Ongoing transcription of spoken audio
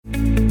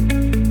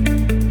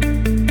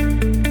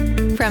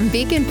From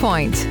Beacon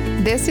Pointe,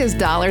 this is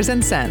Dollars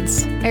and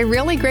Cents, a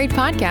really great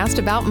podcast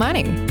about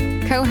money.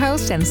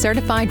 Co-hosts and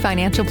certified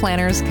financial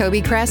planners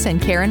Coby Cress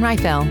and Karen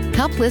Reifel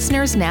help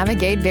listeners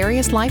navigate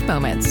various life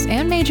moments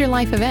and major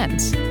life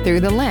events through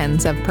the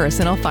lens of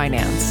personal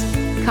finance.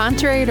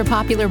 Contrary to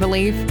popular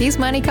belief, these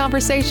money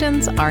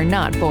conversations are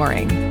not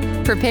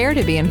boring. Prepare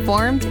to be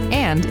informed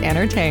and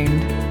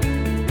entertained.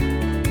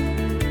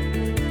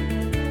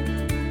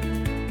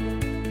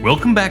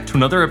 Welcome back to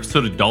another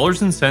episode of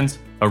Dollars and Cents,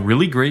 a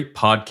really great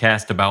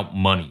podcast about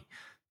money.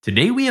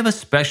 Today we have a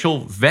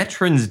special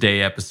Veterans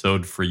Day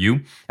episode for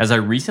you, as I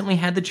recently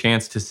had the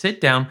chance to sit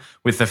down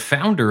with the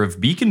founder of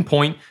Beacon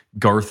Pointe,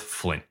 Garth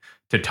Flint,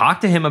 to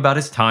talk to him about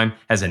his time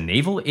as a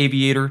naval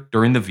aviator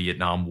during the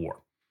Vietnam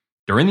War.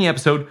 During the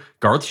episode,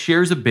 Garth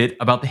shares a bit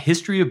about the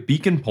history of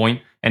Beacon Pointe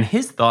and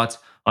his thoughts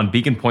on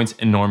Beacon Pointe's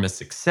enormous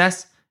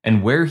success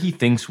and where he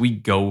thinks we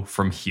go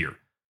from here.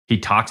 He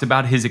talks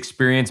about his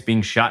experience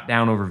being shot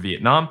down over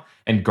Vietnam,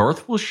 and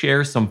Garth will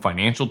share some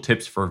financial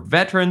tips for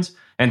veterans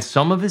and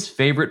some of his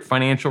favorite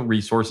financial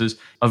resources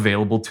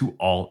available to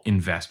all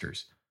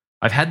investors.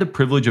 I've had the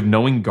privilege of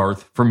knowing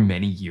Garth for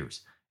many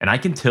years, and I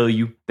can tell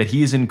you that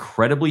he is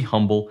incredibly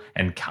humble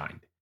and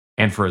kind.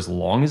 And for as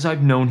long as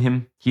I've known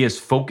him, he has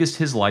focused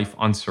his life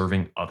on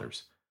serving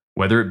others,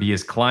 whether it be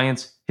his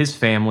clients, his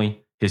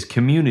family, his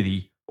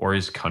community, or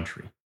his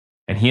country.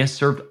 And he has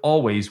served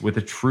always with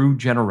a true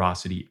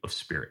generosity of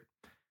spirit.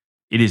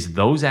 It is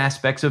those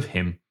aspects of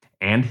him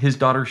and his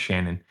daughter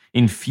Shannon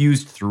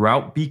infused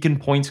throughout Beacon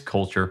Pointe's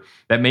culture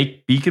that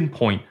make Beacon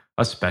Pointe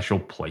a special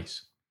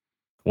place.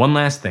 One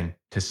last thing,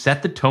 to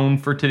set the tone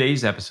for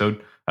today's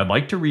episode, I'd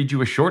like to read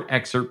you a short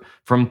excerpt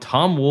from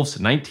Tom Wolfe's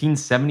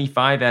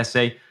 1975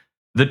 essay,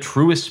 The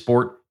Truest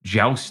Sport,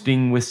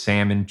 Jousting with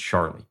Sam and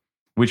Charlie,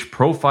 which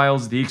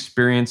profiles the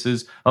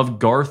experiences of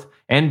Garth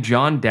and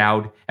John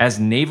Dowd as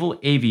naval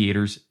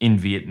aviators in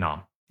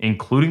Vietnam,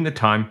 including the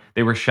time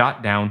they were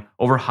shot down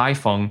over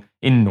Haiphong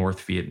in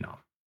North Vietnam.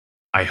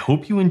 I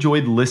hope you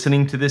enjoyed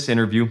listening to this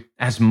interview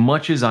as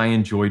much as I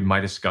enjoyed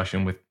my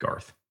discussion with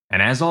Garth.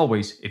 And as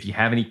always, if you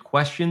have any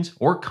questions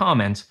or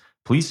comments,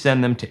 please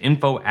send them to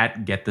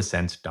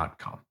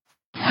info@getthesense.com.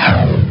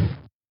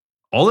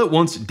 All at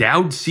once,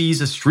 Dowd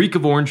sees a streak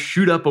of orange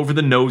shoot up over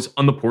the nose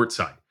on the port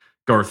side.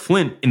 Garth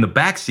Flint, in the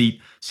back seat,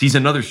 sees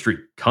another streak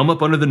come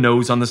up under the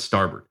nose on the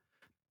starboard.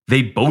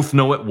 They both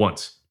know at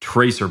once,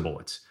 tracer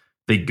bullets.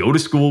 They go to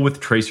school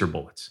with tracer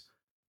bullets.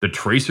 The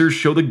tracers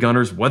show the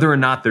gunners whether or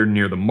not they're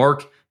near the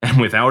mark,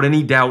 and without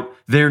any doubt,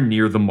 they're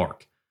near the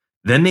mark.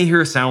 Then they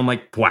hear a sound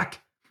like thwack.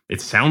 It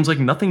sounds like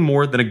nothing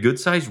more than a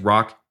good-sized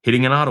rock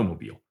hitting an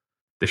automobile.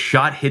 The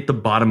shot hit the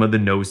bottom of the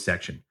nose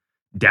section.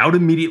 Dowd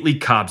immediately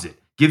cobs it,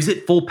 gives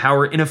it full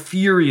power in a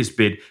furious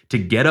bid to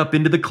get up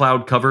into the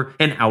cloud cover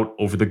and out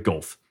over the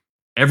Gulf.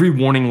 Every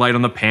warning light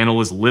on the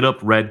panel is lit up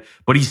red,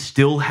 but he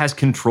still has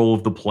control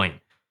of the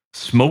plane.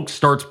 Smoke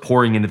starts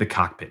pouring into the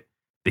cockpit.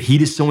 The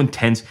heat is so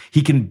intense,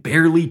 he can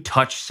barely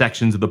touch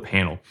sections of the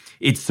panel.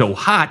 It's so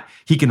hot,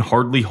 he can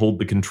hardly hold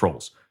the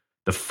controls.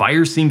 The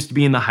fire seems to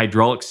be in the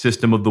hydraulic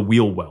system of the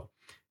wheel well.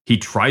 He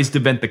tries to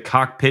vent the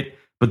cockpit,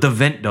 but the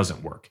vent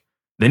doesn't work.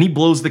 Then he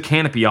blows the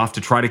canopy off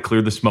to try to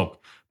clear the smoke.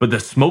 But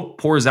the smoke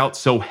pours out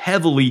so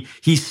heavily,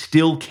 he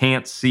still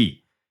can't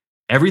see.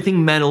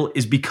 Everything metal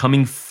is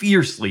becoming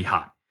fiercely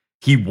hot.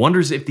 He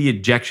wonders if the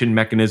ejection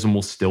mechanism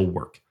will still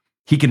work.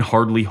 He can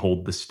hardly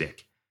hold the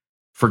stick.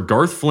 For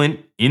Garth Flint,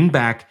 in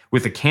back,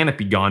 with the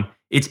canopy gone,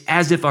 it's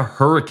as if a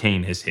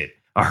hurricane has hit.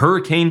 A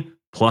hurricane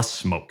plus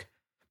smoke.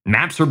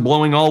 Maps are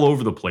blowing all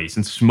over the place,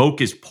 and smoke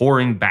is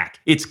pouring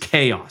back. It's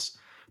chaos.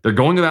 They're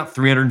going about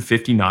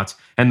 350 knots,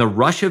 and the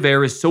rush of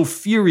air is so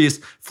furious,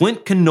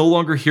 Flint can no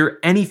longer hear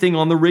anything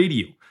on the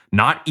radio,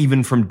 not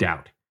even from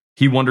Dowd.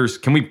 He wonders,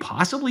 can we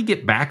possibly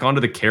get back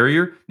onto the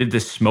carrier if the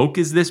smoke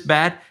is this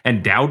bad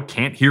and Dowd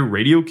can't hear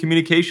radio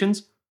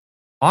communications?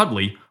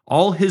 Oddly,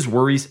 all his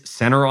worries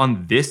center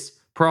on this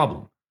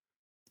problem.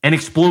 An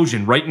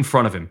explosion right in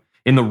front of him.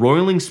 In the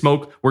roiling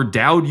smoke where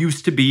Dowd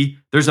used to be,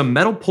 there's a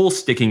metal pole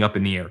sticking up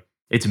in the air.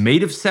 It's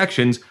made of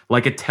sections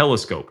like a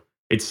telescope.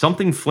 It's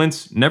something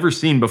Flint's never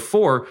seen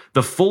before,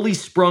 the fully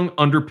sprung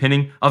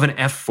underpinning of an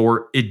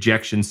F4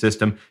 ejection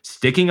system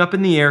sticking up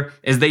in the air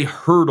as they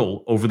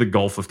hurtle over the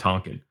Gulf of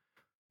Tonkin.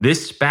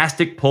 This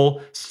spastic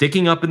pole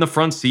sticking up in the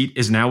front seat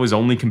is now his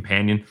only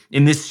companion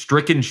in this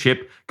stricken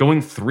ship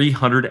going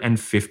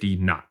 350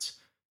 knots.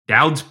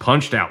 Dowd's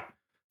punched out.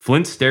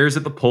 Flint stares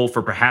at the pole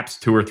for perhaps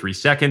 2 or 3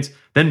 seconds,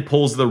 then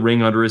pulls the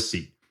ring under his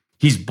seat.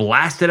 He's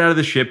blasted out of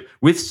the ship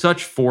with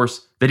such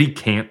force that he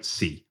can't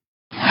see.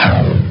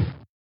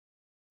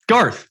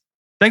 Garth,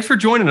 thanks for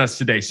joining us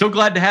today. So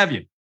glad to have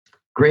you.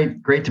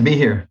 Great to be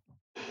here.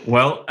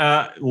 Well,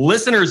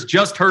 listeners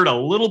just heard a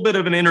little bit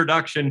of an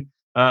introduction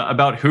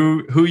about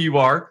who you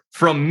are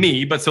from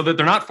me, but so that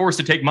they're not forced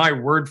to take my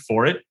word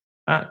for it,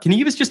 can you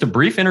give us just a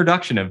brief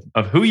introduction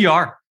of who you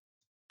are?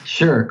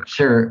 Sure.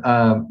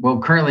 Well,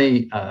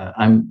 currently,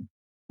 I'm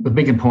with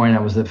Beacon Pointe. I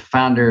was the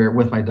founder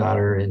with my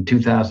daughter in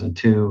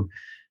 2002.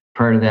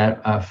 Prior to that,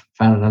 I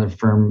founded another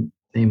firm,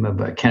 name of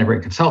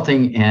Canterbury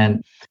Consulting,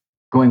 and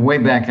going way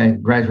back, I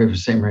graduated from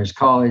St. Mary's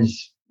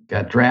College,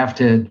 got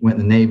drafted, went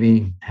in the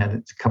Navy, had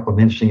a couple of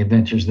interesting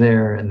adventures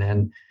there, and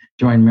then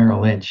joined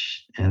Merrill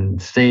Lynch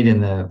and stayed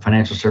in the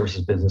financial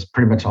services business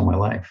pretty much all my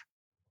life.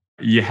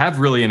 You have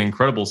really an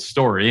incredible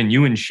story, and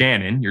you and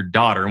Shannon, your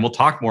daughter, and we'll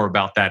talk more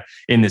about that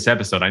in this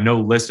episode. I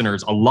know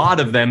listeners, a lot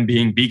of them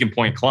being Beacon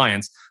Pointe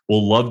clients,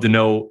 will love to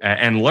know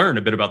and learn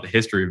a bit about the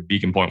history of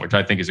Beacon Pointe, which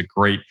I think is a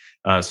great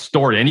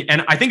story.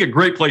 And I think a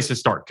great place to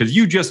start, because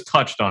you just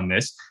touched on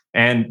this.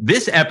 And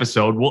this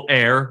episode will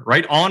air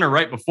right on or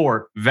right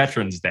before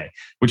Veterans Day,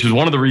 which is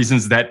one of the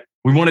reasons that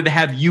we wanted to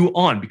have you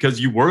on,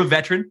 because you were a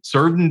veteran,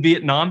 served in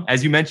Vietnam,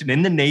 as you mentioned,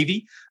 in the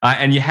Navy,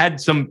 and you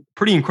had some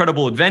pretty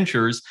incredible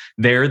adventures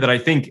there that I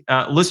think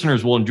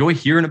listeners will enjoy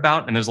hearing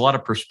about. And there's a lot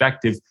of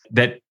perspective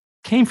that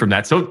came from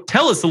that. So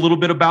tell us a little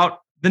bit about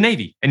the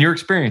Navy and your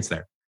experience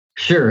there.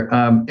 Sure.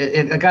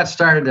 It got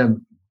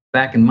started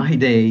back in my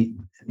day.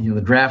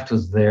 The draft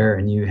was there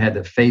and you had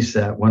to face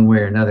that one way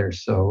or another.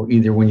 So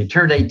either when you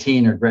turned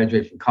 18 or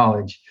graduated from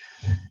college,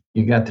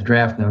 you got the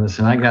draft notice,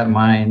 and I got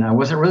mine. I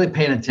wasn't really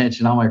paying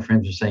attention. All my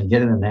friends were saying,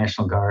 get in the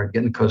National Guard, get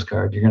in the Coast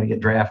Guard, you're going to get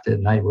drafted.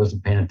 And I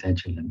wasn't paying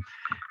attention. And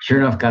sure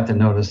enough, got the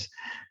notice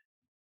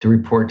to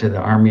report to the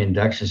Army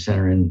Induction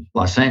Center in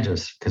Los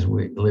Angeles, because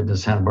we lived in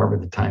Santa Barbara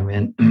at the time.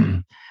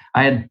 And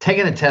I had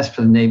taken a test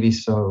for the Navy,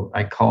 so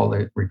I called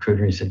the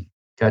recruiter and he said,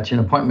 got you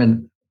an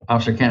appointment,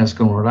 Officer Candidate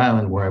School in Rhode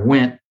Island, where I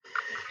went.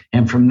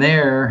 And from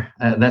there,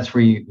 that's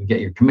where you get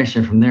your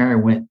commission. From there, I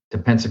went to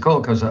Pensacola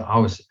because I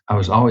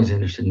was always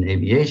interested in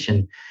aviation.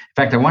 In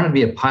fact, I wanted to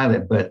be a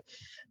pilot, but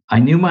I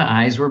knew my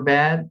eyes were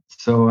bad.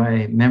 So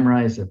I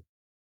memorized a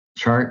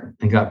chart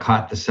and got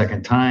caught the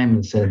second time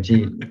and said,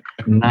 gee,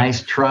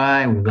 nice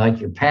try. We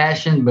like your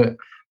passion, but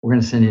we're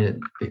going to send you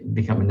to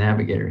become a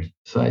navigator.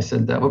 So I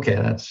said, okay,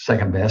 that's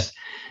second best.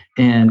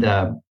 And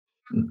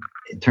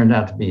it turned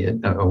out to be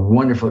a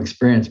wonderful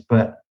experience.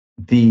 But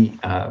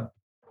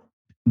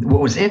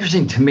what was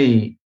interesting to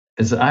me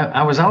is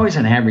I was always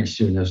an average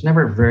student. I was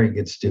never a very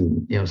good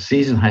student,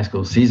 seasoned high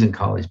school, seasoned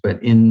college.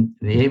 But in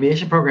the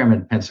aviation program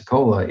at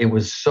Pensacola, it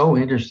was so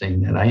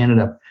interesting that I ended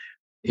up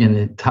in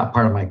the top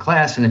part of my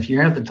class. And if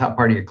you're at the top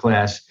part of your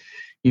class,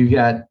 you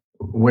got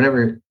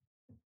whatever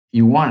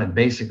you wanted,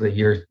 basically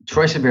your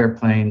choice of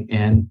airplane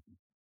and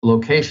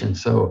location.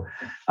 So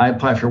I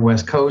applied for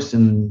West Coast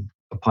and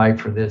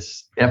applied for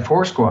this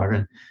F4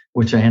 squadron,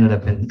 which I ended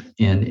up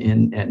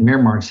at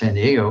Miramar in San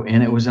Diego.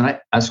 And it was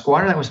a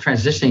squadron that was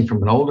transitioning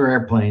from an older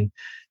airplane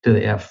to the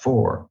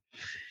F4,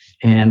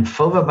 and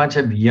full of a bunch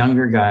of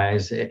younger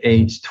guys,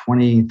 aged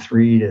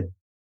 23 to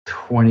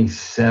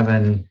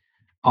 27,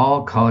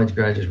 all college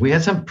graduates. We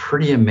had some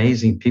pretty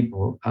amazing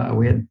people.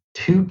 We had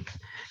 2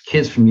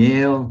 kids from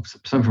Yale,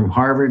 some from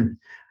Harvard,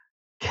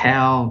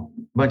 Cal,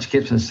 a bunch of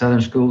kids from the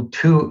Southern School,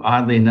 2,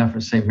 oddly enough,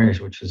 from St.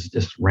 Mary's, which was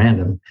just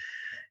random.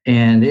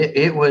 And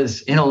it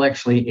was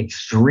intellectually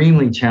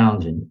extremely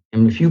challenging.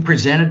 And if you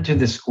presented to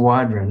the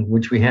squadron,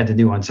 which we had to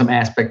do on some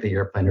aspect of the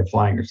airplane or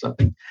flying or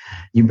something,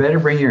 you better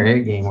bring your A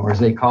game, or as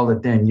they called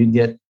it then, you'd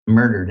get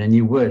murdered. And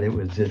you would. It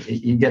was just,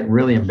 you get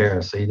really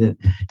embarrassed. So you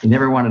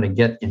never wanted to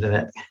get into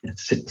that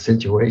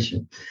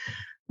situation.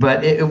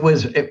 But it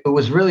was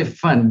really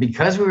fun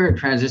because we were a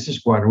transition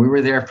squadron. We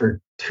were there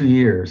for 2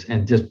 years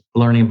and just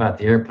learning about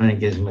the airplane and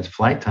getting as much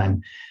flight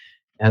time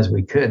as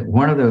we could.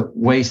 One of the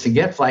ways to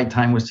get flight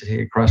time was to take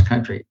it cross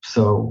country.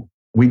 So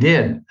we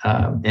did.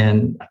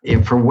 And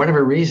for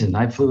whatever reason,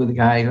 I flew with a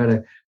guy who had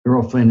a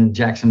girlfriend in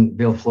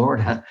Jacksonville,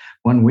 Florida,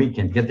 one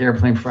weekend, get the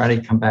airplane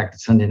Friday, come back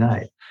Sunday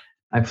night.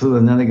 I flew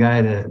with another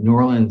guy to New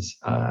Orleans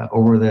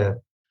over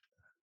the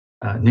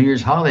New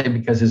Year's holiday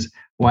because his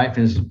wife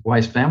and his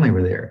wife's family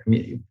were there. I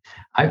mean,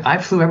 I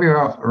flew everywhere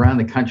around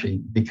the country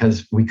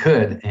because we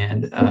could,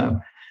 and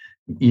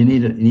you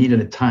needed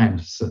a time,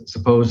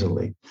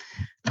 supposedly.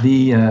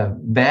 The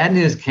bad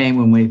news came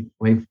when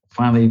we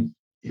finally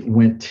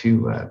went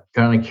to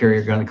got on a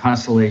carrier, got on a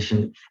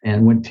Constellation,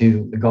 and went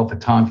to the Gulf of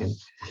Tonkin.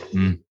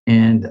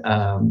 And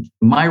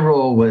my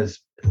role was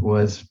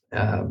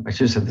I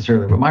should have said this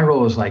earlier, but my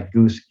role was like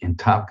Goose in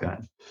Top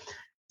Gun.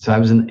 So I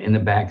was in the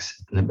back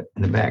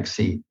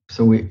seat.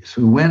 So we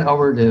went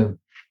over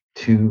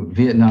to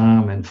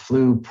Vietnam and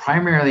flew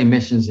primarily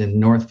missions in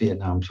North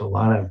Vietnam. So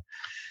a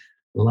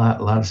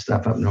lot of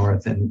stuff up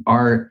north. And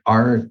our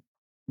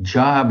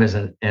job as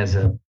in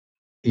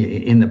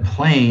the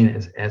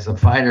plane as a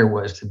fighter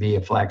was to be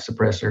a flak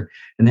suppressor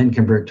and then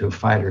convert to a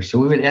fighter. So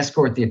we would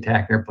escort the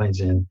attack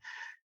airplanes in,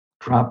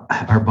 drop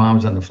our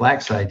bombs on the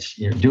flak sites,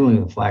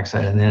 dueling the flak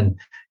site, and then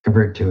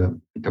convert to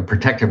a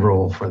protective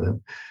role for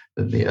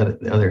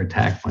the other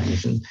attack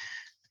planes.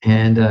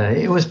 And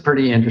it was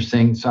pretty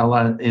interesting. Saw a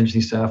lot of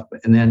interesting stuff,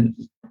 and then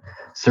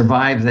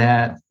survived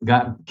that.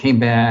 Came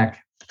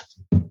back,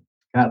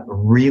 got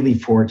really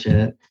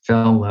fortunate,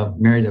 fell in love,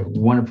 married a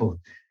wonderful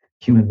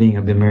human being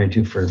I've been married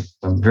to for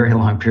a very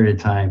long period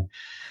of time,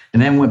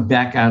 and then went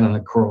back out on the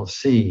Coral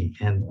Sea.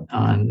 And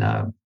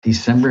on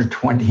December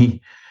 27th,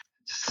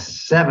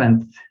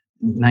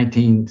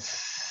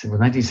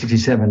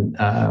 1967,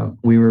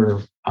 we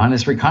were on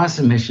this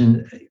reconnaissance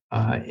mission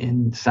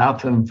in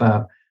south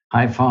of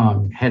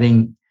Haiphong,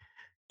 heading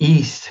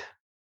east,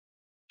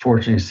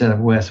 fortunately, instead of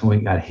west, when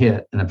we got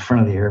hit in the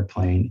front of the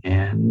airplane,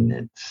 and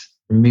it's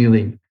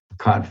immediately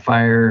caught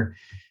fire.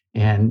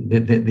 And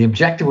the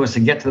objective was to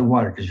get to the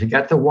water, because if you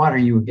got to the water,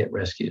 you would get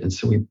rescued. And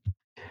so we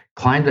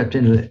climbed up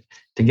to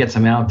get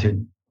some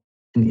altitude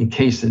in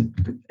case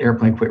the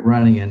airplane quit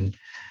running. And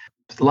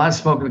a lot of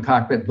smoke in the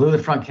cockpit, blew the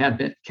front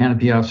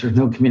canopy off. So there's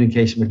no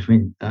communication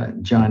between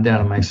John, Dad,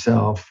 and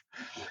myself.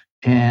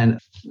 And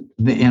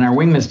our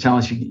wingman's telling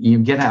us, you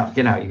get out.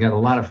 You got a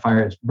lot of fire.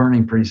 It's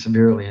burning pretty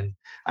severely. And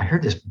I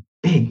heard this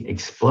big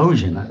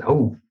explosion.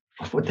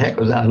 What the heck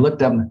was that? I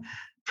looked up in the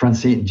front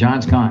seat, and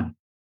John's gone.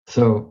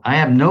 So I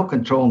have no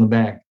control in the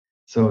back.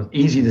 So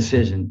easy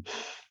decision.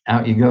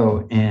 Out you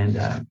go. And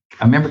I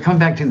remember coming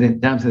back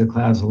down to the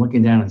clouds and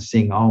looking down and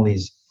seeing all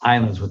these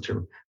islands, which are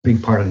a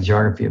big part of the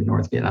geography of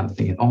North Vietnam,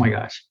 thinking, oh my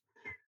gosh,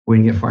 we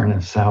didn't get far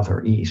enough south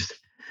or east.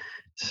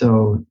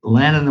 So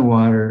landed in the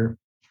water,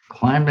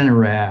 climbed in a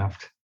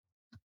raft,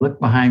 looked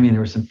behind me, and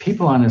there were some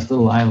people on this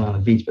little island on the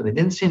beach, but they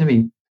didn't seem to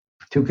be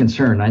too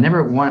concerned. I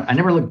never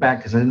looked back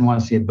because I didn't want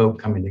to see a boat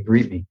coming to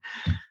greet me.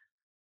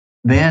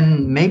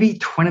 Then maybe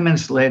 20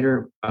 minutes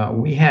later,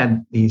 we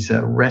had these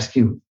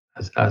rescue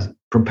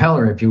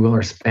propeller, if you will,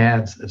 or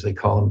SPADs, as they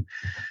call them,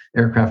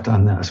 aircraft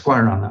on the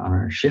squadron on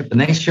our ship.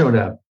 And they showed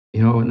up,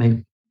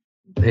 and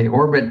they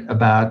orbit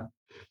about,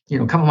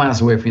 a couple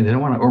miles away from you. They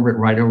don't want to orbit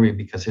right over you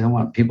because they don't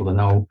want people to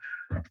know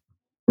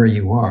where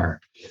you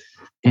are.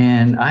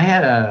 And I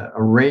had a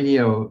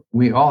radio.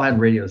 We all had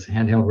radios,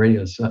 handheld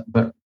radios,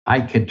 but I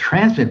could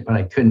transmit, but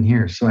I couldn't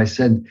hear. So I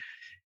said,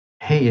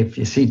 hey, if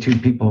you see two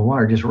people in the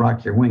water, just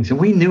rock your wings. And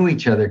we knew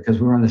each other because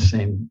we were in the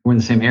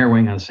same air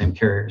wing on the same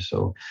carrier.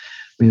 So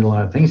we did a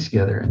lot of things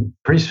together. And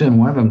pretty soon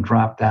one of them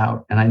dropped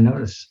out, and I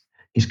noticed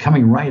he's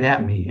coming right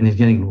at me, and he's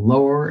getting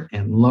lower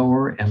and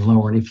lower and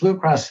lower. And he flew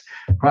across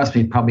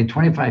me probably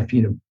 25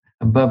 feet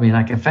above me. And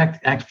I could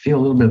feel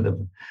a little bit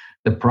of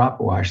the prop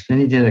wash. Then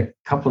he did a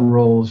couple of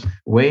rolls,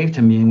 waved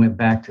to me, and went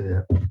back to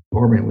the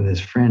orbit with his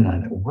friend.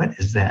 I thought, what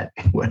is that?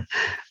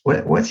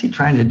 What's he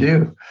trying to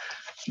do?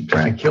 Is he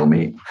trying to kill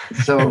me?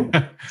 So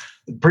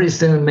pretty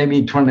soon,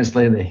 maybe 20 minutes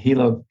later, the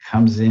helo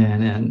comes in,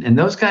 and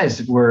those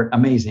guys were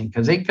amazing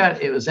because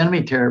it was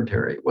enemy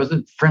territory. It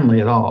wasn't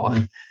friendly at all.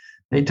 And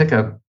they took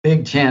a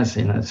big chance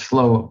in a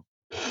slow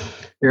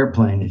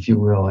airplane, if you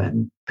will,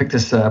 and picked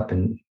us up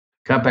and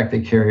got back to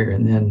the carrier.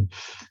 And then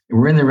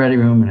we're in the ready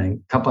room, and a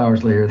couple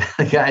hours later,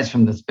 the guys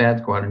from the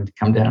SPAD squadron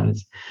come down,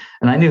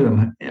 and I knew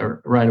him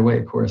right away,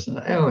 of course.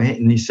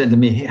 And he said to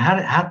me, hey,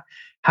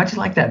 how'd you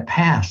like that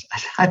pass?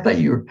 I thought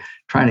you were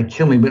trying to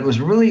kill me, but it was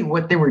really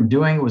what they were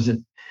doing was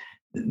that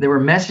they were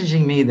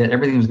messaging me that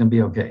everything was going to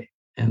be okay.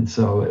 And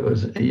so it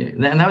was,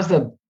 and that was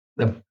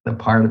the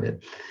part of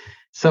it.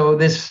 So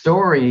this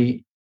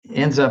story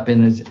ends up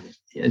in,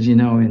 as you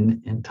know,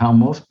 in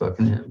Tom Wolfe's book,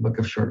 in the book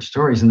of short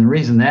stories. And the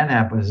reason that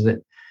happened is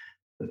that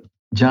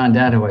John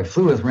Dad, who I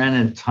flew with, ran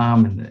into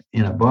Tom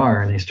in a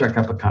bar, and they struck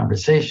up a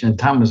conversation. And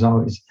Tom was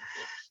always,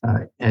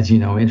 as you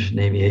know, interested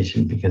in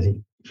aviation because he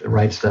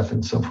writes stuff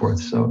and so forth.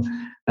 So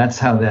that's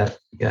how that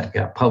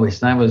got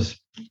published. And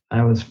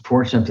I was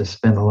fortunate to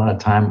spend a lot of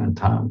time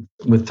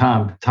with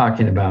Tom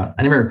talking about.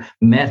 I never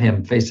met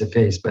him face to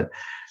face, but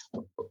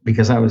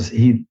because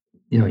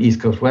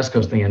East Coast, West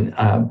Coast thing,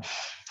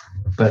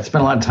 but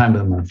spent a lot of time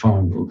with him on the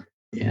phone.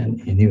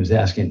 And he was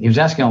asking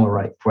all the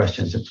right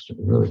questions. It was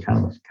really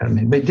kind of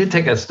amazing. But he did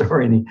take a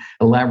story and he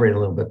elaborated a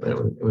little bit, but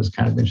it was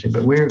kind of interesting.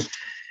 But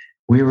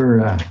we were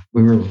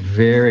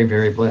very,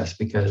 very blessed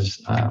because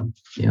a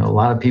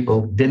lot of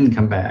people didn't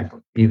come back,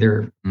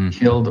 either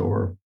killed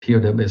or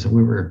POWs. And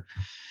we were,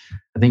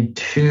 I think,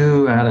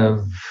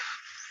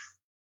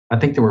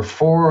 there were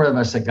 4 of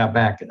us that got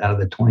back out of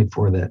the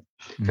 24 that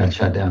got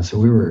shot down. So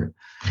we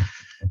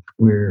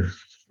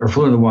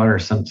flew in the water or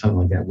something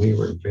like that. We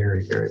were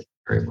very, very,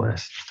 very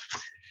blessed.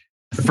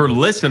 For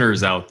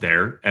listeners out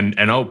there, and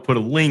I'll put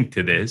a link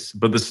to this,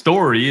 but the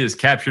story is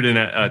captured in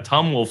a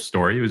Tom Wolfe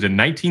story. It was in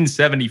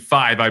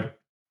 1975,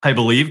 I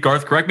believe.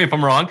 Garth, correct me if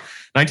I'm wrong.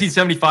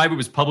 1975, it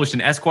was published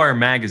in Esquire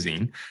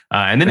magazine,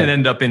 and then it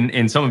ended up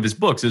in some of his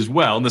books as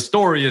well. And the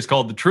story is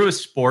called The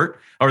Truest Sport,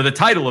 or the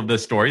title of the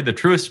story, The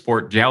Truest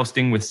Sport,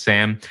 Jousting with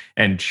Sam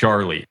and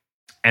Charlie.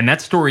 And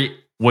that story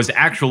was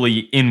actually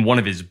in one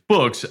of his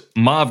books,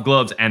 Mauve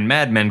Gloves and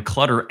Mad Men,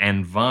 Clutter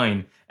and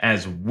Vine,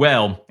 as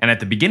well. And at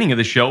the beginning of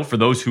the show, for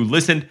those who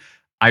listened,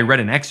 I read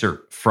an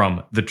excerpt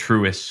from The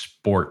Truest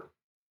Sport.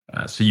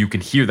 So you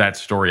can hear that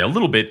story a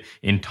little bit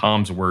in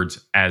Tom's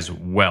words as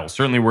well.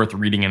 Certainly worth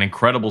reading, an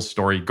incredible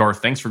story.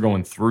 Garth, thanks for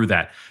going through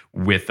that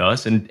with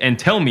us. And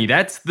tell me,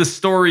 that's the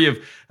story of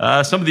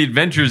some of the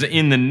adventures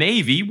in the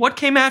Navy. What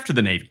came after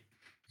the Navy?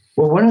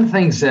 Well, one of the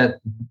things that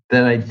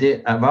I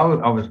did, I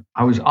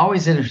was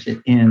always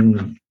interested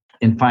in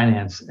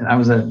finance. And I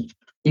was an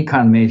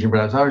econ major, but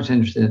I was always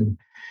interested in,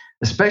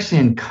 especially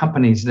in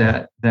companies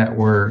that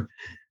were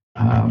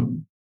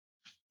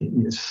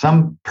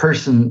some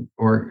person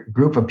or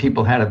group of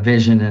people had a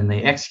vision and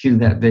they executed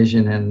that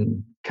vision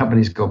and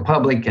companies go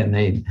public and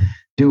they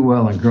do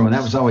well and grow. And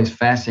that was always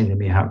fascinating to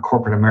me, how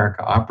corporate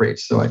America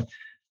operates. So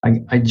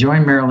I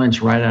joined Merrill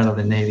Lynch right out of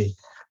the Navy.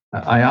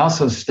 I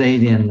also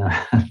stayed in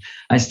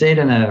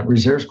a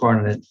reserve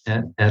squadron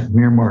at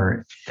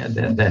Miramar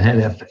that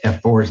had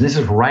F4s. This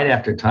is right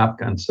after Top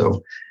Gun.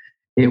 So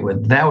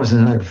that was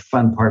another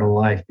fun part of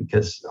life,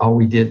 because all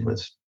we did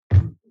was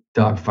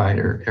dogfight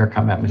or air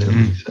combat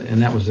maneuvers.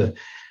 And that was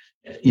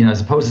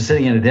as opposed to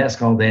sitting at a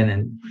desk all day and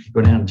then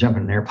go down and jump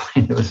in an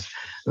airplane, it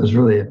was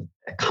really a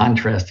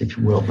contrast, if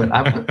you will. But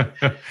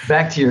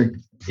back to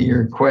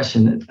your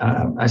question,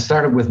 I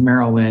started with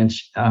Merrill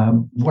Lynch.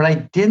 What I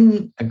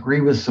didn't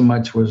agree with so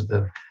much was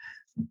their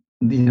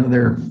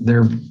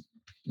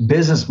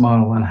business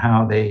model and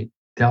how they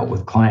dealt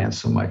with clients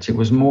so much. It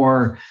was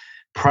more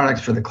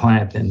products for the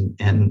client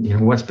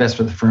and what's best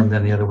for the firm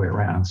than the other way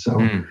around.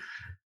 So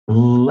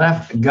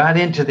got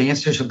into the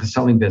institutional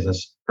consulting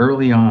business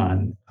early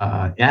on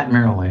at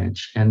Merrill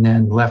Lynch, and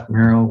then left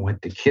Merrill,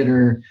 went to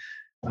Kidder,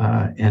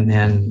 and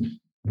then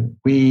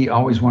we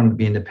always wanted to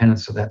be independent,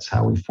 so that's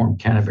how we formed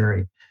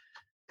Canterbury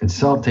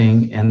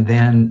Consulting. And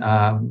then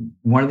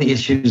one of the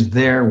issues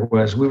there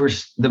was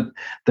the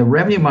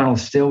revenue model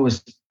still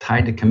was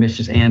tied to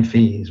commissions and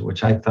fees,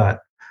 which I thought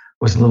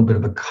was a little bit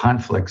of a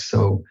conflict.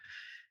 So,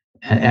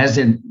 as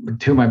did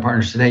two of my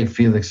partners today,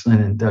 Felix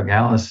Lynn and Doug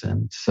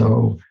Allison.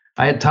 So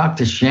I had talked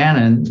to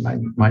Shannon,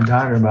 my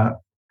daughter,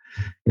 about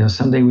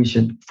someday we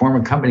should form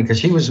a company, because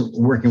she was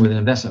working with an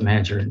investment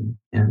manager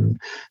in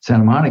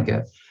Santa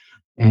Monica.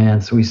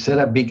 And so we set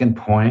up Beacon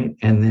Pointe,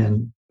 and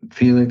then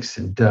Felix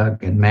and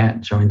Doug and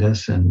Matt joined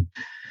us. And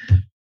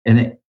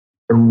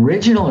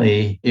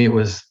originally it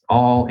was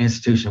all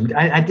institutional.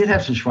 I did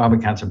have some Schwab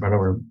accounts, but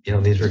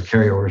these were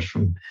carryovers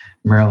from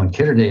Merrill and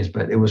Kidder days,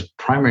 but it was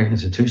primary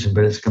institution,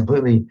 but it's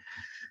completely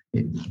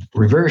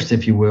reversed,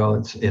 if you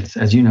will. It's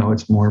as you know,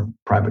 it's more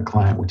private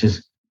client, which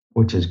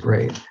is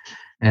great.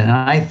 And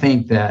I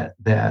think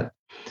that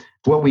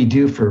what we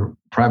do for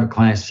private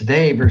clients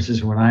today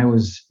versus when I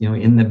was,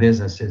 in the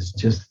business is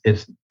just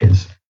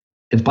it's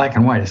black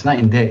and white. It's night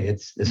and day.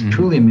 It's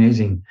truly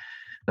amazing,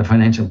 the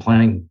financial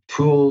planning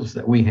tools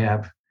that we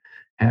have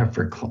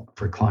for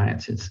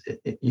clients.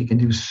 You can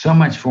do so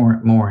much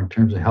more in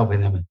terms of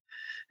helping them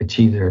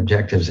achieve their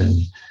objectives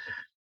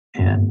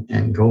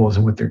and goals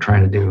and what they're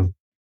trying to do.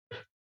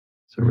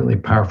 So really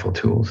powerful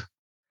tools.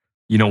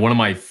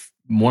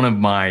 One of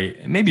my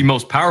maybe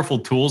most powerful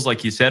tools,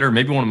 like you said, or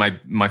maybe one of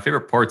my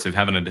favorite parts of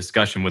having a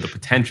discussion with a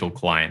potential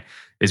client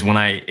is when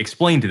I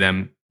explain to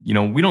them,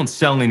 we don't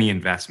sell any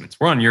investments.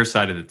 We're on your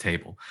side of the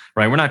table,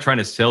 right? We're not trying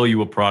to sell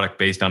you a product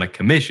based on a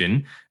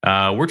commission.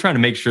 We're trying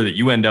to make sure that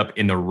you end up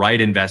in the right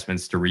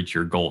investments to reach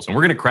your goals. And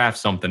we're going to craft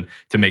something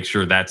to make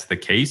sure that's the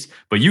case.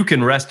 But you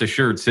can rest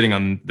assured, sitting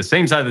on the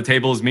same side of the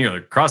table as me or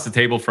across the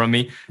table from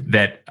me,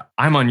 that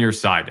I'm on your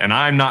side and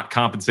I'm not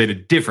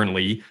compensated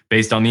differently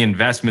based on the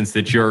investments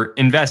that you're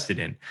invested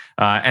in.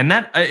 And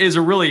that is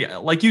a really,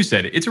 like you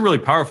said, it's a really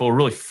powerful,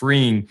 really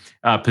freeing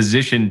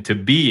position to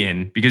be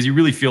in, because you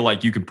really feel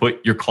like you can put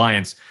your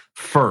clients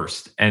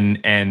first and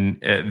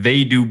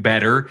they do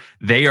better,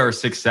 they are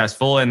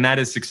successful, and that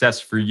is success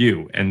for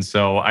you. And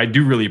so I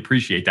do really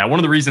appreciate that. One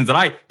of the reasons that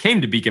I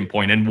came to Beacon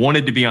Pointe and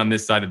wanted to be on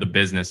this side of the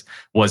business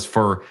was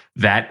for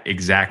that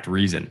exact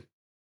reason.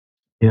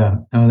 Yeah,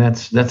 no,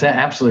 that's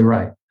absolutely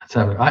right.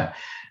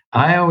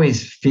 I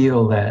always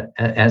feel that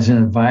as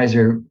an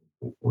advisor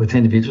with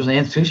individuals and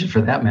institutions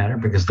for that matter,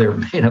 because they're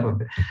made up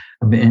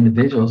of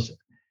individuals,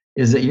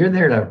 is that you're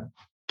there to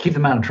keep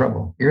them out of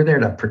trouble. You're there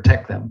to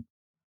protect them.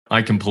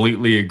 I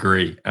completely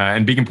agree.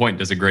 And Beacon Pointe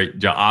does a great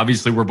job.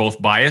 Obviously, we're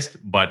both biased,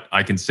 but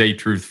I can say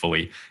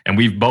truthfully, and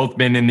we've both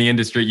been in the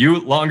industry, you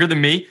longer than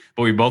me,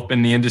 but we've both been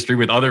in the industry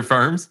with other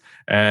firms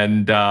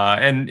and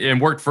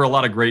worked for a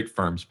lot of great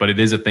firms. But it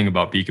is a thing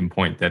about Beacon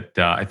Pointe that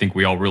I think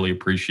we all really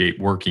appreciate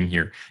working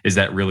here, is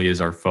that really is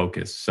our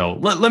focus. So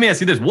let me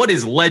ask you this. What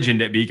is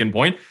legend at Beacon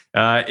Pointe?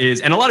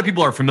 And a lot of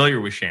people are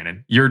familiar with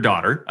Shannon, your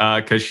daughter,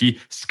 because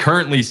she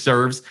currently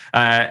serves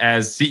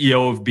as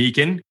CEO of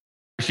Beacon.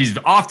 She's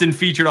often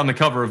featured on the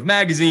cover of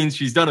magazines.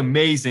 She's done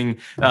amazing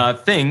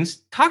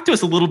things. Talk to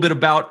us a little bit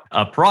about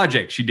a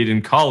project she did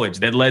in college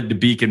that led to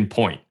Beacon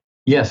Pointe.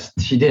 Yes,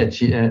 she did.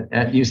 She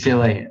at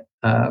UCLA,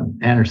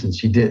 Anderson.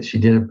 She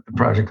did a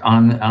project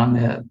on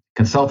the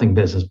consulting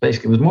business.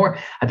 Basically, it was more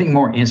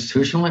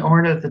institutionally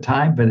oriented at the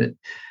time, but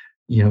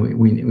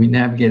we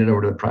navigated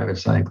over to the private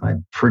side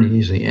pretty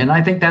easily. And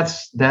I think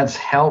that's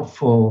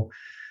helpful.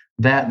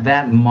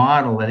 That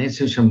model, that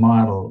institutional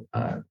model,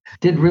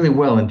 did really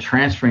well in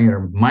transferring it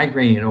or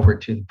migrating it over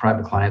to the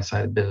private client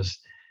side of business.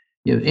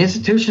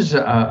 Institutions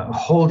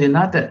hold you,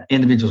 not that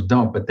individuals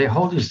don't, but they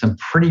hold you some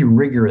pretty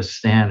rigorous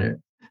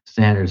standards.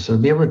 So to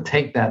be able to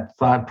take that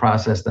thought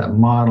process, that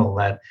model,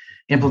 that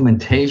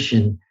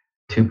implementation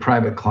to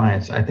private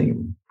clients, I think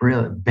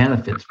really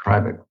benefits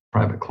private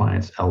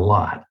clients a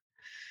lot.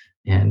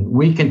 And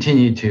we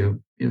continue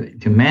to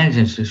manage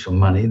institutional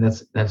money.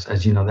 That's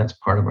as you know, that's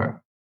part of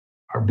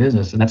our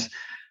business. And that's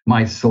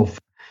my sole,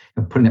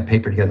 putting that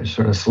paper together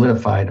sort of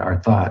solidified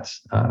our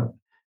thoughts.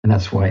 And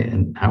that's why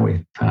and how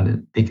we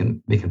founded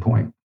Beacon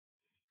Pointe.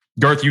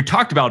 Garth, you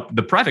talked about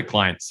the private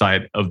client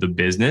side of the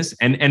business.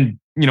 And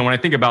when I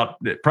think about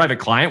the private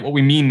client, what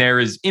we mean there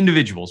is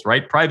individuals,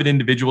 right? Private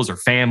individuals or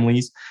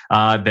families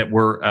that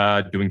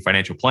we're doing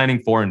financial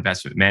planning for,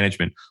 investment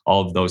management,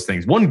 all of those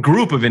things. One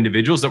group of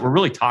individuals that we're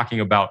really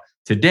talking about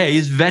today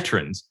is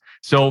veterans.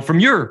 So from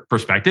your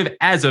perspective,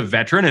 as a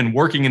veteran and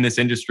working in this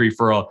industry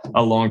for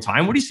a long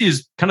time, what do you see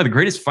as kind of the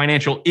greatest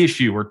financial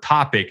issue or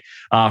topic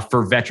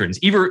for veterans?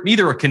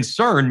 Either a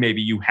concern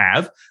maybe you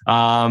have,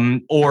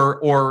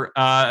 or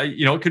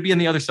it could be on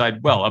the other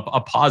side, well, a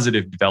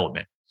positive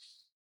development.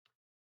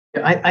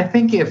 I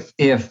think if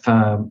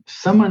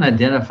someone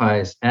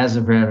identifies as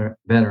a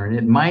veteran,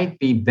 it might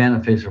be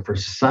beneficial for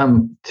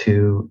some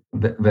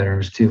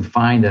veterans to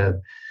find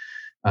a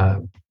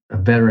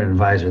veteran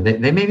advisor.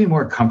 They may be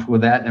more comfortable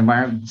with that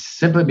environment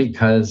simply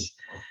because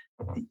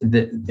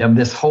of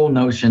this whole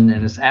notion,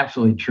 and it's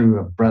absolutely true,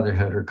 of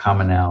brotherhood or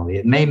commonality.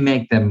 It may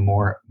make them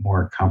more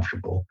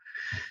comfortable.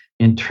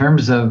 In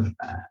terms of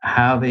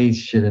how they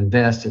should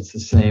invest, it's the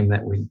same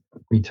that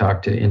we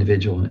talk to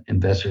individual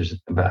investors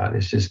about.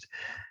 It's just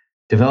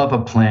develop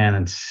a plan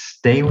and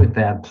stay with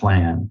that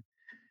plan,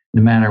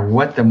 no matter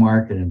what the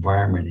market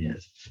environment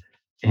is.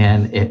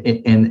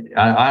 And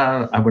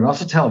I would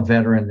also tell a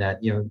veteran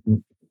that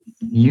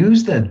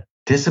use the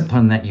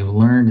discipline that you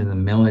learned in the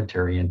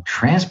military and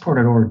transport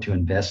it over to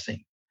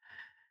investing.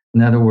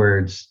 In other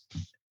words,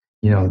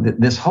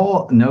 this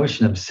whole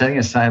notion of setting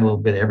aside a little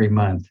bit every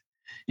month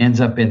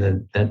ends up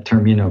in that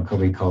term,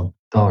 Coby, called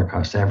dollar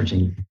cost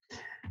averaging.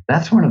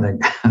 That's one of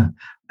an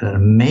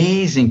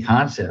amazing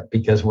concept,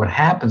 because what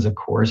happens, of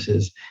course,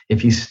 is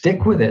if you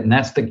stick with it, and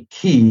that's the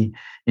key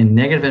in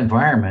negative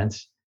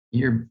environments,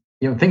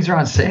 things are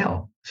on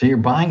sale. So you're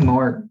buying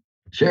more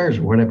shares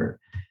or whatever.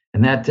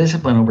 And that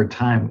discipline over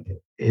time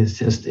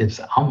it's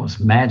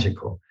almost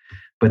magical.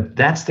 But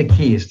that's the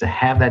key, is to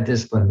have that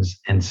discipline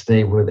and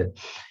stay with it.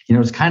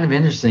 It's kind of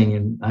interesting,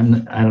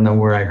 and I don't know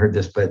where I heard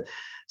this, but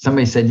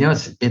somebody said,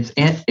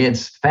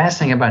 it's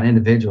fascinating about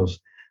individuals.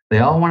 They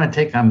all want to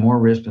take on more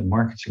risk when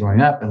markets are going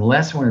up and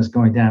less when it's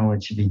going down, when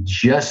it should be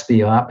just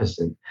the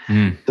opposite.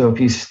 So if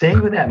you stay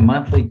with that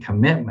monthly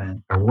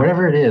commitment or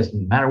whatever it is,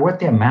 no matter what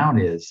the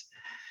amount is,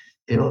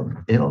 it'll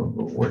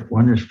work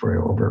wonders for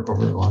you over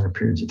longer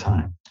periods of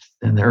time.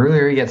 And the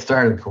earlier you get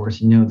started, of course,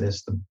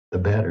 this, the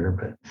better.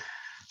 But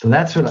so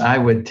that's what I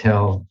would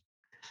tell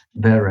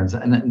veterans.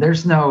 And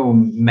there's no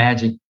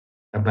magic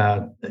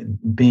about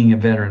being a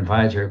veteran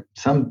advisor.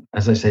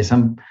 As I say,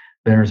 some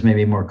veterans may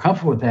be more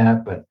comfortable with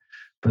that, but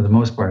for the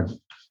most part,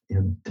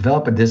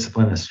 develop a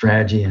discipline, a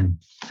strategy, and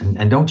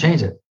don't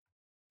change it.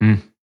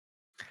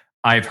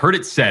 I've heard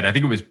it said, I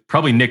think it was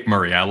probably Nick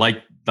Murray. I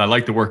like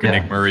the work of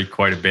Nick Murray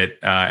quite a bit.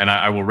 And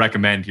I will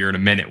recommend here in a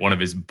minute one of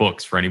his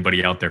books for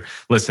anybody out there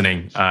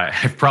listening.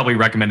 I've probably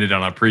recommended it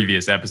on a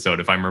previous episode,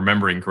 if I'm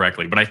remembering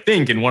correctly. But I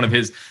think in one of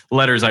his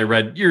letters I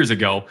read years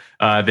ago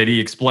that he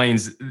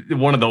explains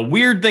one of the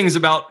weird things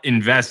about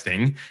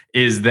investing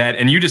is that,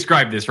 and you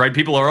described this, right?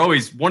 People are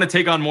always want to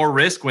take on more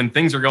risk when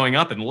things are going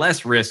up and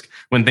less risk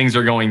when things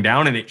are going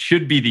down. And it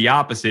should be the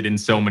opposite in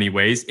so many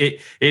ways.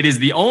 It is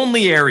the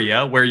only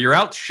area where you're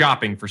out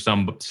shopping for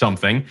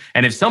something.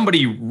 And if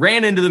somebody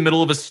ran into the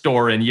middle of a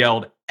store and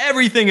yelled,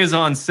 "Everything is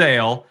on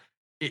sale,"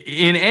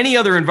 in any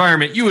other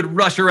environment, you would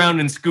rush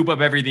around and scoop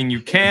up everything you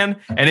can.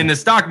 And in the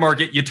stock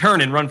market, you turn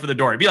and run for the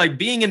door. It'd be like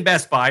being in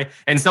Best Buy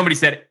and somebody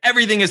said,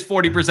 "Everything is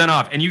 40%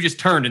 off," and you just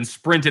turned and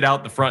sprinted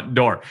out the front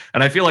door.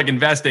 And I feel like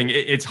investing,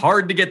 it's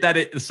hard to get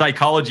that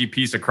psychology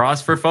piece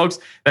across for folks.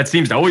 That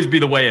seems to always be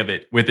the way of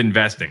it with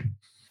investing.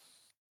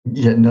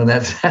 Yeah, no,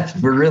 that's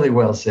really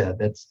well said.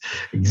 That's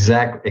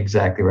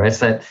exactly right. It's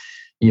that,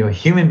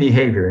 human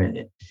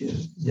behavior.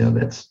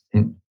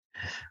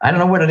 I don't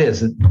know what it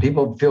is.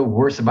 People feel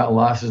worse about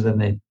losses than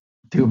they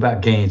do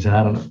about gains, and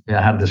I don't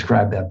know how to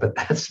describe that, but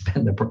that's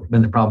been the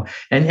problem.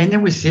 And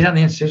then we see it on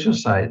the institutional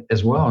side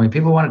as well. I mean,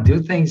 people want to do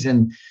things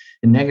in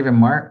negative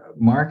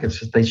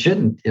markets that they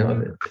shouldn't.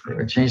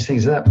 They change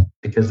things up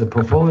because the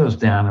portfolio's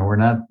down and we're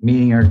not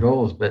meeting our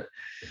goals. But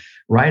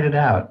write it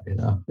out.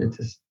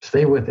 Just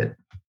stay with it.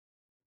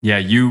 Yeah,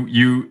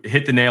 you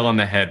hit the nail on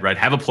the head, right?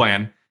 Have a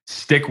plan.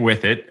 Stick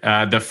with it.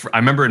 I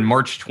remember in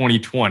March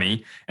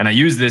 2020, and I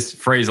use this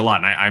phrase a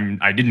lot, and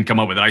I didn't come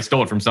up with it. I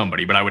stole it from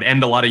somebody, but I would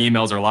end a lot of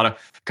emails or a lot of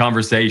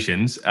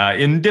conversations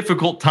in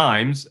difficult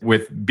times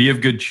with "Be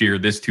of good cheer,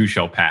 this too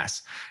shall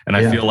pass." And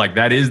I feel like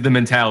that is the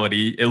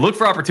mentality. Look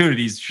for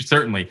opportunities,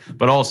 certainly,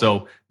 but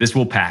also this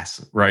will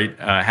pass, right?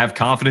 Have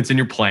confidence in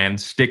your plan.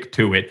 Stick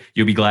to it.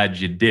 You'll be glad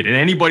you did. And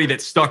anybody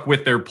that stuck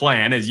with their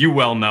plan, as you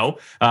well know,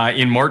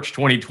 in March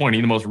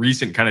 2020, the most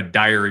recent kind of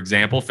dire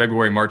example,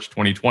 February, March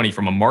 2020,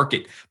 from a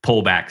market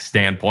pullback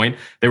standpoint,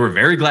 they were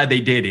very glad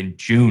they did in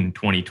June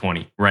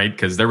 2020, right?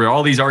 Because there were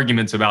all these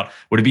arguments about,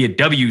 would it be a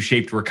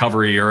W-shaped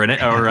recovery or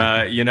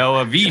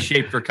a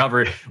V-shaped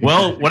recovery?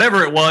 Well,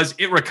 whatever it was,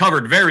 it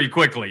recovered very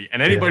quickly.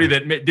 And anybody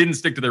that didn't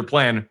stick to their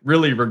plan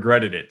really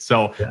regretted it.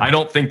 So I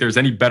don't think there's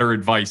any better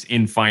advice advice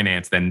in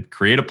finance, then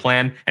create a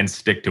plan and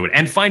stick to it.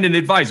 And find an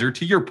advisor,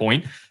 to your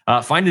point,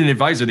 find an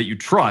advisor that you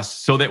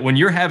trust, so that when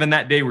you're having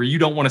that day where you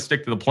don't want to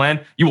stick to the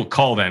plan, you will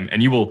call them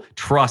and you will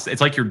trust.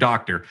 It's like your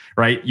doctor,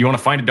 right? You want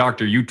to find a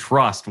doctor you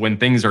trust when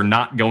things are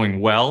not going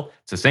well.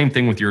 It's the same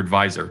thing with your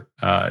advisor.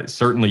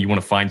 Certainly you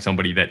want to find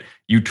somebody that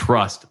you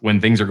trust when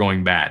things are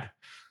going bad.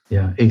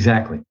 Yeah,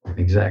 exactly.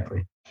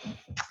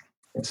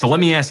 So let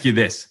me ask you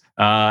this.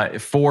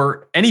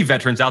 For any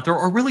veterans out there,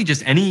 or really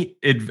just any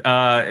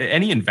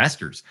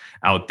investors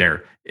out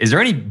there, is there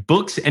any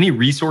books, any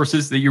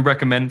resources that you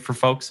recommend for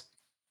folks?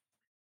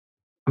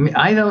 I mean,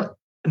 I don't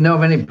know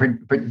of any.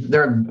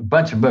 There are a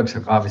bunch of books,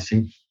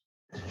 obviously,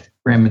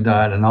 Raymond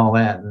Dodd and all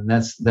that, and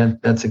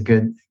that's a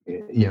good,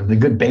 the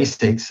good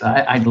basics.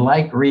 I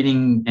like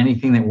reading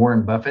anything that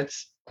Warren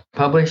Buffett's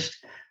published,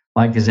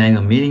 like his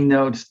annual meeting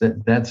notes.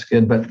 That's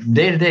good. But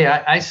day to day,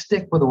 I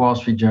stick with the Wall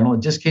Street Journal.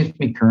 It just keeps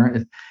me current.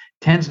 It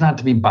tends not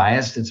to be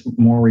biased. It's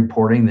more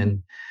reporting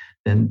than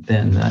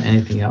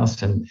anything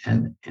else, and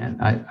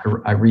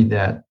I read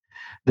that.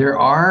 There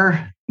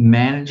are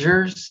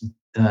managers.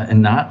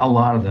 And not a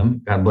lot of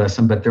them, God bless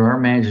them, but there are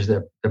managers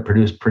that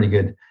produce pretty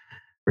good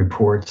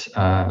reports.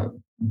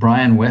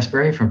 Brian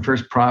Westbury from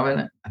First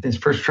Provident, I think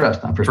it's First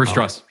Trust, not First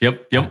Trust.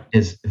 Yep.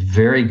 Is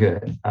very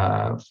good.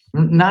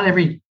 Not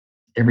every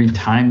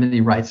time that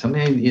he writes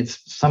something,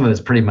 some of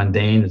it's pretty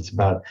mundane. It's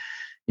about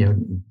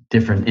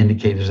different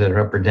indicators that are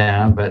up or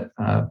down, but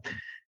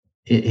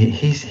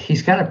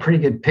he's got a pretty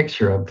good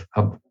picture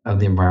of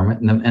the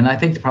environment. And I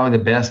think probably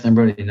the best,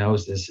 everybody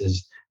knows this,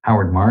 is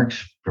Howard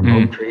Marks from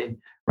Oaktree.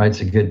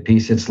 Writes a good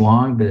piece. It's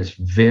long, but it's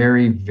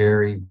very,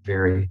 very,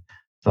 very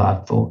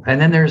thoughtful.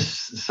 And then there's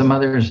some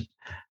others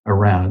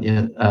around.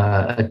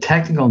 A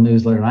technical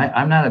newsletter. And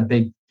I'm not a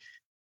big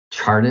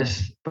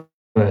chartist,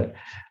 but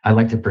I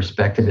like the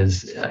perspective.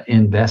 Is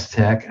Invest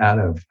Tech out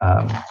of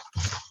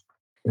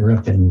they're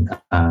up in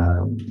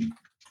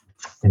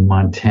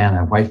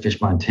Montana,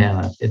 Whitefish,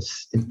 Montana.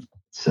 It's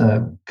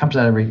comes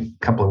out every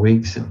couple of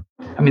weeks.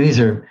 I mean, these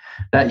are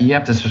that you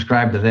have to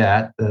subscribe to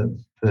that.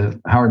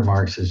 The Howard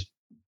Marks is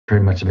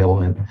pretty much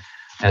available,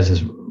 as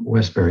is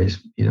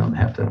Westbury's. You don't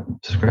have to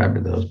subscribe to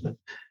those. But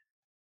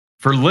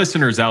for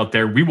listeners out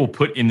there, we will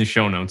put in the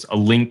show notes a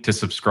link to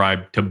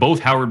subscribe to both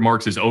Howard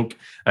Marks's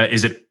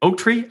is it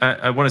Oaktree?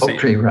 I want to say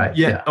Oaktree, right?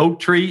 Yeah,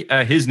 Oaktree,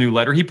 his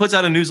newsletter. He puts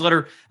out a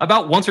newsletter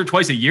about once or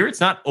twice a year.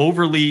 It's not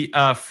overly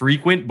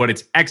frequent, but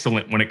it's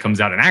excellent when it comes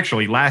out. And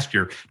actually, last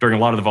year, during a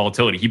lot of the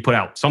volatility, he put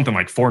out something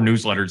like 4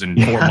 newsletters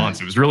in 4 months.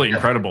 It was really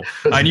incredible.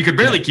 And you could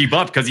barely keep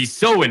up because he's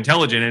so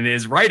intelligent and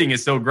his writing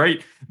is so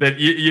great that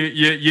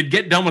you'd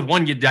get done with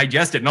one, you'd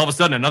digest it, and all of a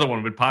sudden another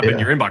one would pop in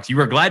your inbox. You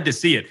were glad to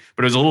see it,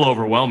 but it was a little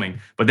overwhelming.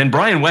 But then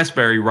Brian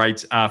Westbury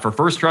writes for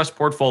First Trust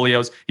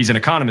Portfolios. He's an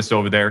economist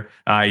over there.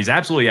 He's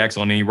absolutely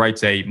excellent, and he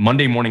writes a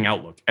Monday morning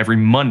outlook every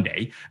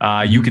Monday.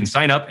 You can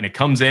sign up, and it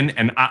comes in,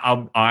 and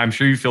I'm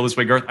sure you feel this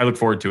way, Garth. I look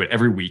forward to it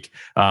every week,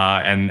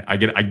 and I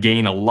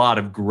gain a lot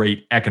of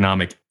great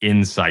economic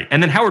insight.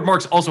 And then Howard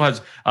Marks also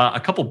has a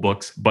couple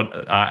books,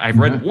 but I've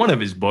read one of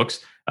his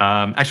books.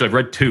 Actually, I've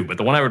read 2, but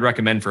the one I would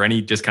recommend for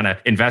any just kind of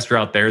investor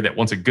out there that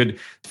wants a good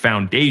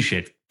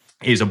foundation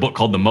is a book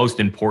called The Most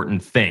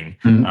Important Thing.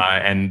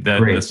 And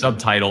the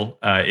subtitle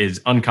is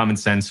Uncommon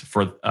Sense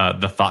for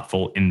the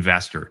Thoughtful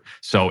Investor.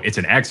 So it's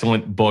an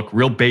excellent book,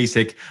 real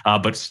basic,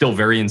 but still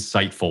very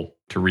insightful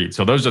to read.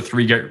 So those are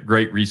 3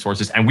 great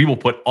resources, and we will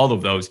put all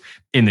of those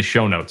in the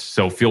show notes.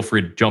 So feel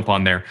free to jump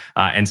on there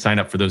and sign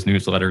up for those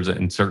newsletters,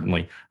 and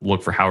certainly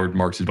look for Howard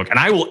Marks' book. And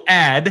I will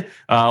add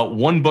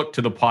one book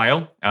to the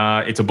pile.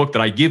 It's a book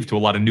that I give to a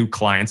lot of new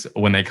clients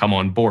when they come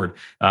on board,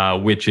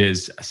 which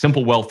is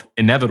Simple Wealth,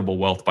 Inevitable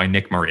Wealth by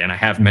Nick Murray. And I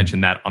have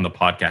mentioned that on the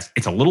podcast.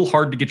 It's a little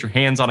hard to get your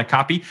hands on a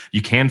copy.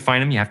 You can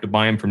find them. You have to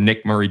buy them from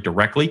Nick Murray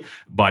directly.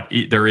 But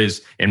there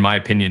is, in my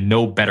opinion,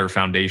 no better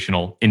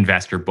foundational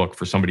investor book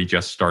for somebody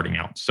just starting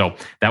out. So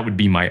that would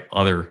be my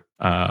other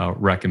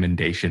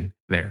recommendation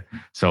there.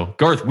 So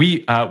Garth,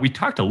 we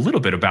talked a little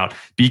bit about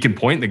Beacon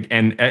Pointe,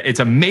 and it's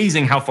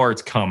amazing how far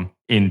it's come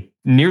in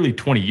nearly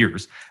 20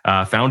 years.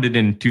 Founded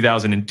in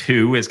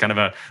 2002 as kind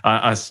of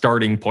a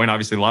starting point.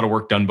 Obviously, a lot of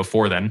work done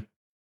before then.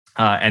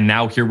 And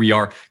now here we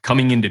are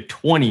coming into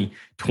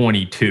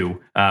 2022,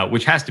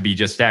 which has to be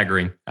just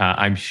staggering,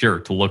 I'm sure,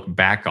 to look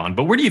back on.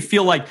 But where do you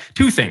feel like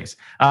 2 things?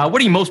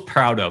 What are you most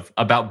proud of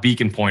about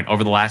Beacon Pointe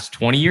over the last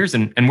 20 years?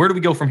 And where do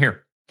we go from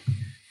here?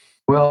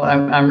 Well,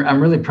 I'm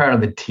really proud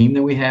of the team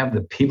that we have,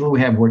 the people we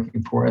have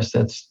working for us.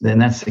 That's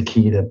the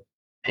key to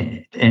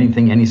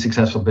any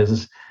successful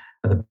business,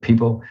 the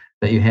people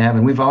that you have.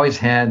 And we've always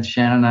had,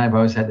 Shannon and I have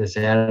always had this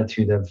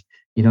attitude of,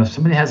 if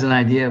somebody has an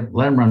idea,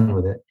 let them run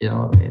with it,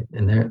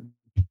 and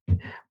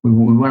we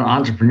want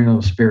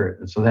entrepreneurial spirit.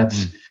 And so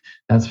that's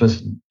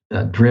what's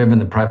driven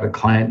the private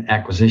client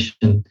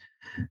acquisition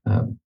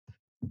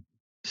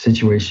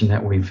situation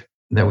that we've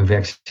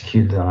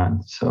executed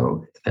on.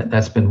 So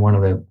that's been one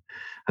of the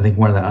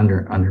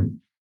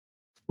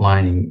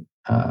underlining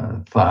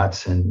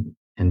thoughts and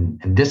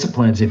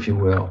disciplines, if you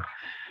will.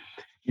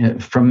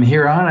 From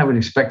here on, I would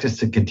expect us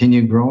to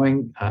continue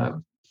growing.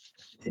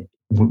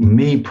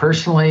 Me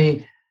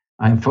personally,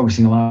 I'm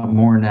focusing a lot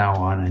more now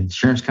on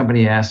insurance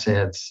company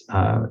assets.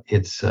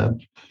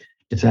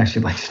 It's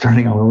actually like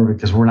starting all over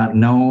because we're not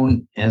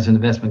known as an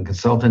investment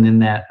consultant in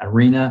that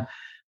arena,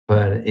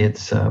 but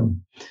it's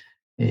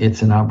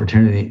an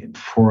opportunity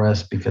for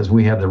us because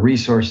we have the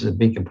resources at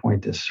Beacon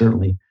Pointe to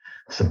certainly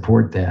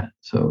support that.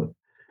 So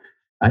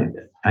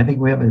I think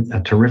we have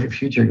a terrific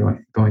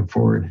future going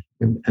forward.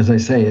 As I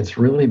say, it's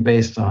really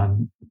based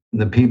on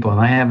the people, and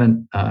I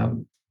haven't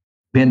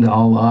been to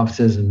all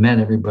offices and met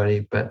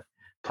everybody, but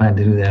plan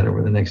to do that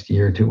over the next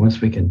year or two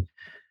once we can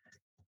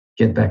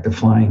get back to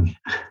flying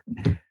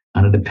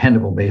on a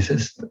dependable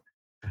basis.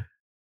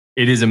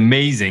 It is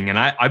amazing. And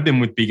I've been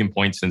with Beacon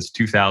Pointe since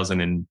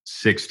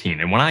 2016.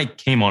 And when I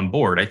came on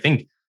board, I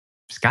think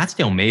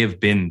Scottsdale may have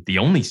been the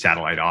only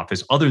satellite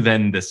office other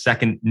than the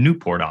second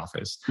Newport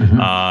office. Mm-hmm.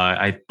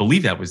 I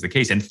believe that was the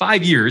case. In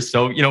 5 years,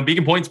 so,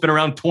 Beacon Pointe's been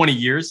around 20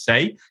 years,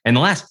 say. In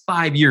the last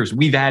 5 years,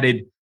 we've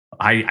added,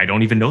 I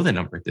don't even know the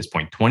number at this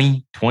point,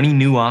 20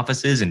 new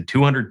offices and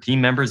 200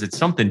 team members. It's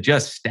something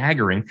just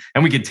staggering.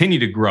 And we continue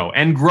to grow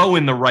and grow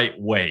in the right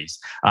ways.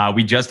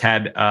 We just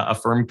had a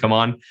firm come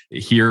on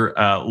here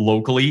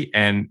locally,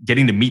 and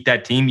getting to meet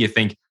that team, you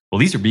think, well,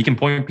 these are Beacon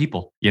Pointe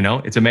people.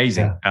 It's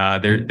amazing. Yeah.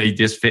 They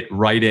just fit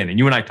right in. And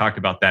you and I talked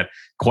about that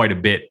quite a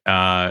bit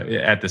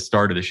at the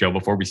start of the show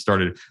before we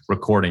started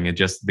recording, and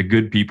just the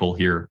good people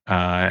here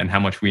and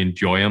how much we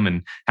enjoy them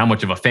and how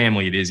much of a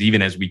family it is,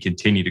 even as we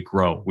continue to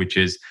grow, which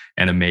is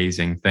an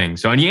amazing thing.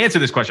 So, and you answered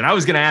this question. I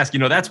was going to ask,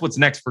 that's what's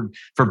next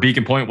for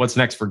Beacon Pointe. What's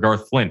next for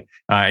Garth Flint?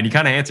 And you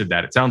kind of answered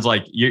that. It sounds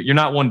like you're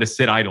not one to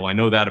sit idle. I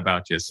know that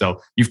about you.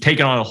 So you've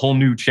taken on a whole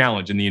new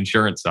challenge in the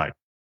insurance side.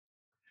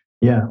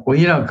 Yeah. Well,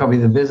 Coby,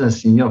 the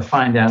business, and you'll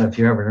find out if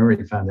you haven't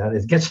already found out,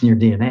 it gets in your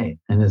DNA.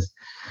 And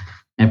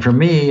for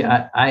me,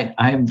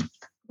 I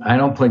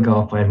don't play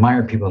golf. I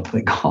admire people that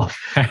play golf,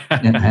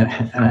 and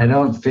I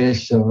don't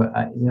fish. So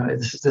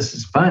this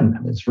is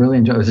fun. It's really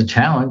enjoyable. It's a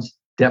challenge,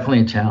 definitely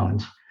a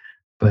challenge,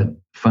 but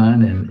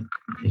fun, and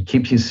it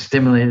keeps you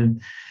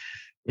stimulated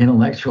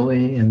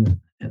intellectually. And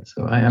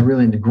so I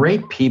really enjoy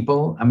great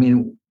people. I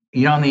mean,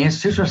 on the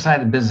institutional side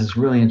of the business, it's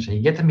really interesting.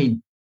 You get to meet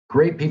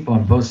great people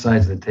on both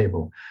sides of the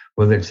table,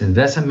 whether it's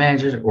investment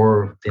managers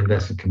or the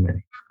investment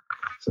committee.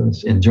 So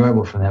it's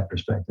enjoyable from that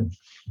perspective.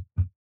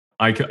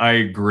 I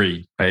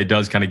agree. It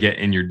does kind of get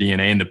in your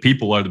DNA, and the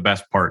people are the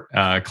best part.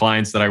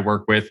 Clients that I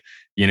work with,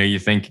 you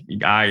think,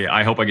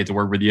 I hope I get to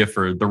work with you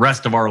for the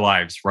rest of our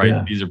lives, right?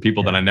 Yeah. These are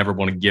people that I never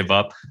want to give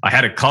up. I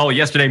had a call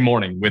yesterday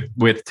morning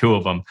with two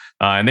of them,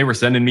 and they were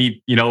sending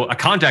me, a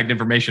contact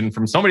information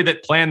from somebody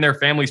that planned their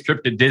family's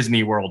trip to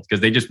Disney World because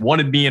they just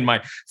wanted me and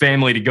my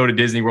family to go to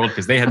Disney World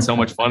because they had so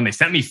much fun. They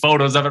sent me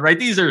photos of it, right?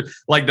 These are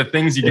like the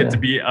things you get to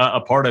be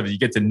a part of. You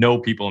get to know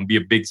people and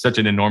be such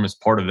an enormous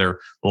part of their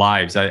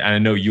lives. I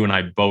know you and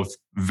I both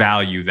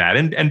value that,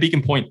 and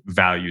Beacon Pointe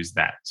values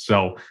that.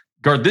 So,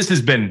 Garth, this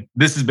has been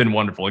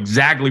wonderful.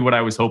 Exactly what I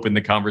was hoping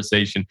the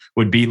conversation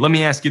would be. Let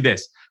me ask you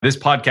this. This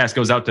podcast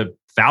goes out to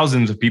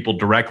thousands of people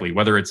directly,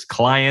 whether it's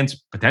clients,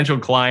 potential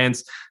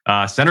clients,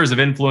 centers of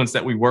influence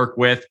that we work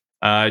with,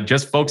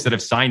 just folks that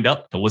have signed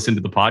up to listen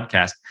to the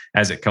podcast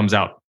as it comes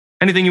out.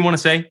 Anything you want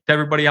to say to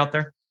everybody out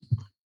there?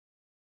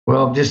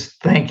 Well,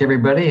 just thank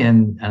everybody.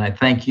 And I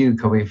thank you,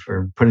 Coby,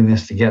 for putting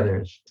this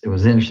together. It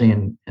was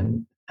interesting,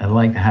 and I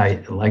like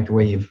the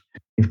way you've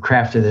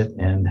crafted it,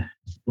 and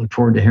look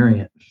forward to hearing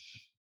it.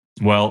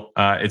 Well,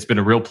 it's been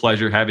a real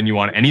pleasure having you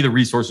on. Any of the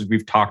resources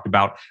we've talked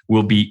about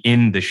will be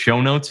in the show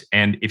notes.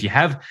 And if you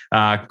have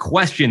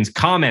questions,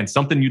 comments,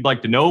 something you'd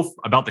like to know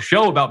about the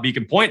show, about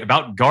Beacon Pointe,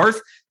 about Garth,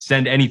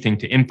 send anything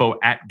to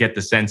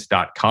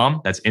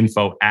info@getthesense.com. That's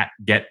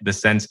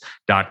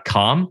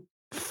info@getthesense.com.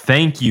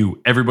 Thank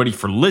you, everybody,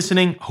 for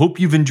listening.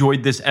 Hope you've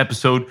enjoyed this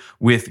episode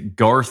with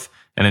Garth.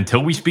 And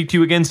until we speak to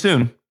you again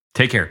soon,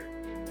 take care.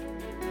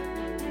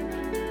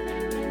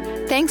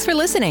 Thanks for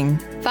listening.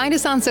 Find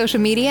us on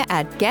social media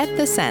at Get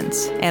the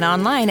Sense and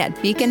online at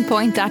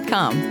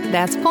beaconpointe.com.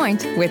 That's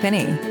point with an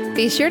E.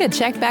 Be sure to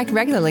check back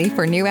regularly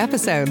for new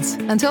episodes.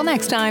 Until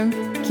next time,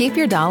 keep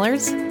your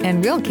dollars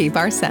and we'll keep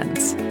our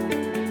sense.